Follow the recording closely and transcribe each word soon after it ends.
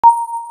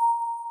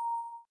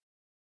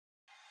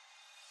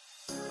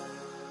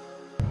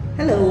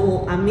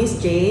Hello, I'm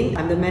Miss Jane.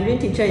 I'm the Mandarin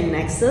teacher in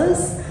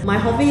Nexus. My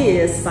hobby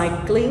is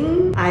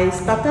cycling. I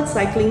started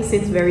cycling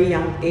since very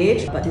young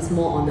age, but it's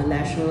more on the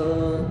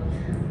leisure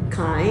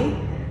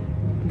kind.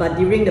 But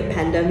during the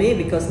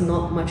pandemic, because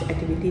not much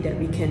activity that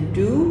we can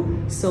do,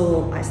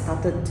 so I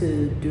started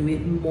to do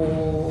it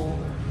more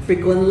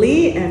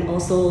frequently and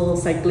also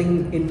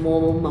cycling in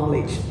more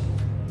mileage.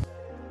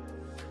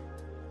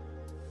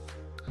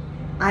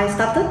 I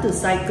started to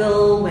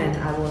cycle when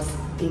I was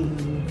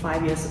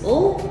 5 years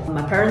old.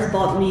 My parents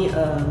bought me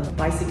a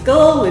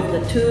bicycle with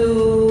the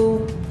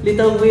 2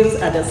 little wheels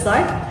at the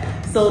side.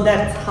 So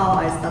that's how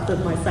I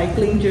started my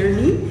cycling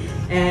journey.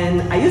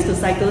 And I used to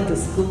cycle to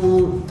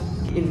school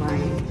in my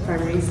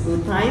primary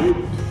school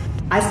time.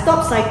 I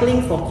stopped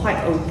cycling for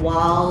quite a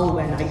while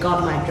when I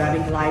got my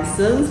driving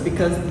license,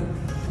 because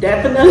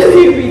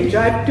definitely we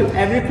drive to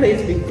every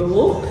place we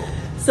go.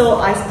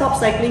 So I stopped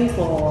cycling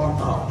for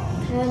about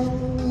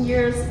 10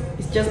 years.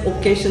 It's just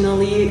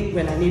occasionally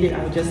when I need it,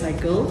 I would just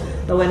cycle.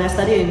 But when I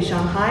studied in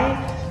Shanghai,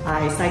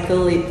 I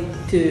cycle it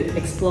to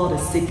explore the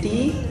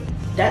city.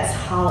 That's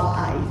how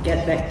I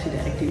get back to the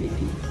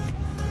activity.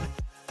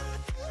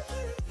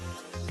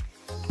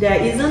 There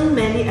isn't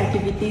many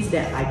activities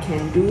that I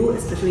can do,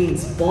 especially in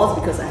sports,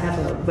 because I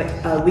have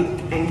a weak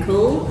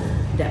ankle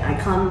that I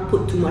can't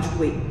put too much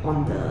weight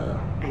on the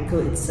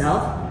ankle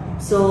itself.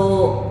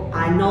 So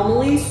I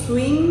normally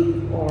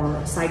swim or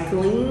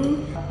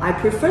cycling. I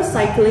prefer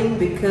cycling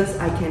because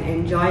I can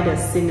enjoy the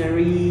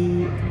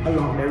scenery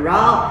along the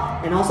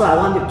route, and also I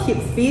want to keep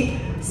fit.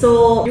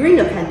 So during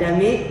the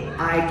pandemic,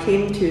 I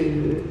came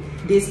to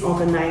this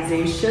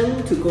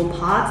organization to go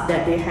part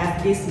that they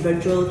have this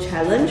virtual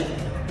challenge,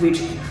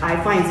 which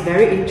I find is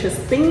very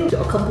interesting.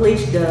 To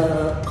accomplish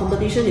the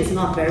competition is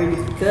not very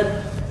difficult.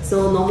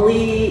 So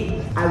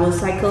normally I will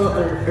cycle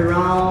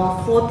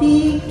around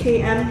 40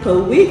 km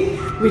per week,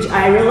 which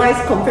I realize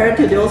compared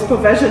to those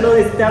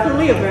professionals is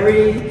definitely a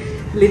very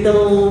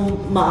little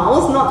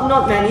miles,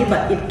 not many,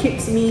 but it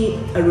keeps me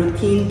a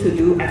routine to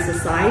do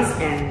exercise,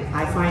 and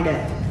I find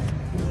that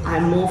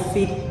I'm more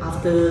fit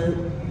after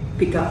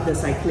pick up the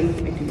cycling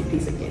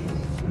activities again.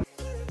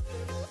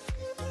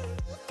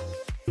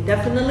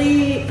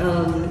 Definitely,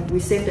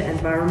 we save the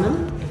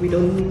environment. We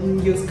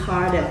don't use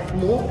car that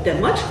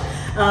much.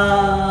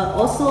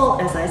 Also,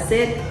 as I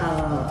said,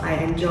 I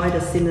enjoy the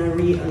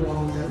scenery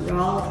along the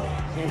route,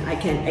 and I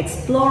can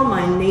explore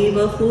my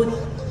neighborhood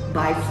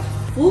by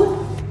foot,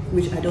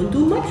 which I don't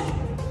do much.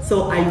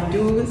 So I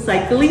do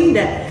cycling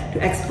that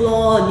to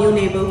explore a new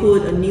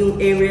neighborhood, a new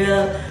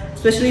area.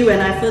 Especially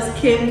when I first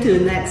came to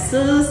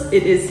Nexus,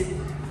 it is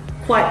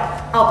quite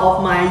out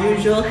of my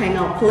usual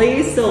hangout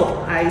place.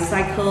 So I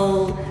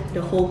cycle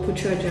the whole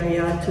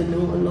Putrajaya to know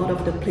a lot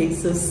of the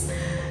places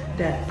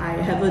that I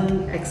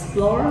haven't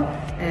explored.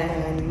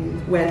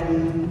 And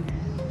when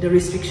the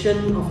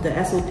restriction of the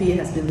SOP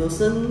has been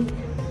loosened,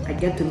 I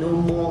get to know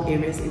more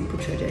areas in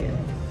Putrajaya.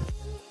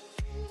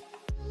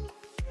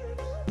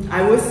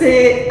 I would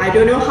say I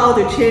don't know how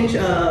to change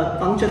a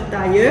punctured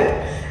tire,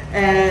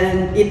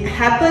 and it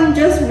happened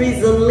just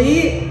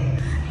recently,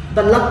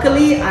 but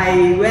luckily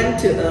I went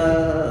to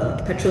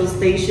a petrol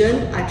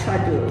station. I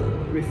tried to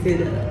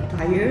refill the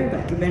tire,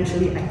 but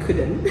eventually I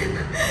couldn't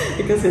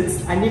because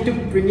I need to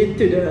bring it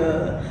to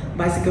the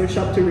bicycle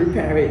shop to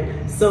repair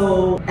it.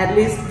 So at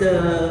least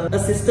the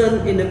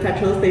assistant in the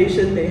petrol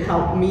station, they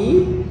helped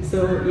me.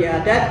 So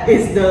yeah, that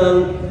is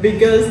the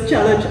biggest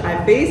challenge I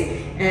faced.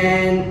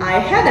 And I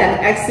had an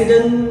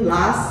accident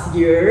last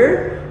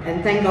year,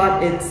 and thank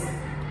God it's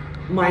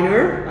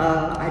minor.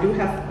 I do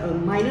have a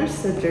minor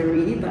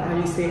surgery, but I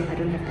would say I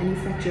don't have any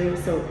fracture.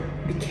 So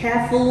be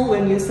careful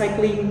when you're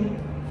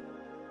cycling.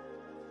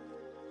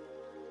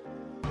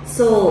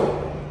 So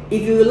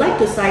if you would like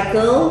to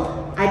cycle,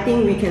 I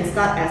think we can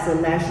start as a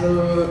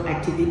leisure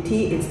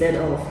activity instead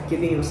of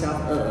giving yourself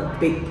a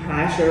big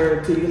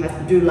pressure to you have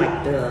to do like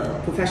the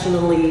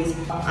professionals.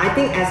 I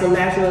think as a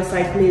leisure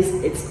cyclist,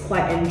 it's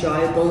quite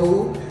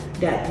enjoyable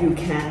that you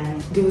can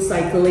do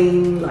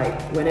cycling like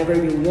whenever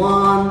you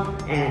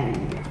want and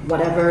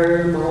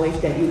whatever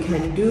mileage that you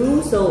can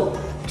do. So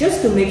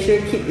just to make sure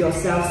keep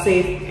yourself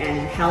safe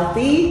and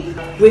healthy,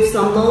 with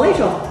some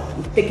knowledge of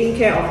taking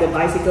care of the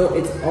bicycle,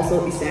 it's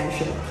also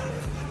essential.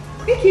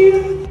 Thank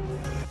you!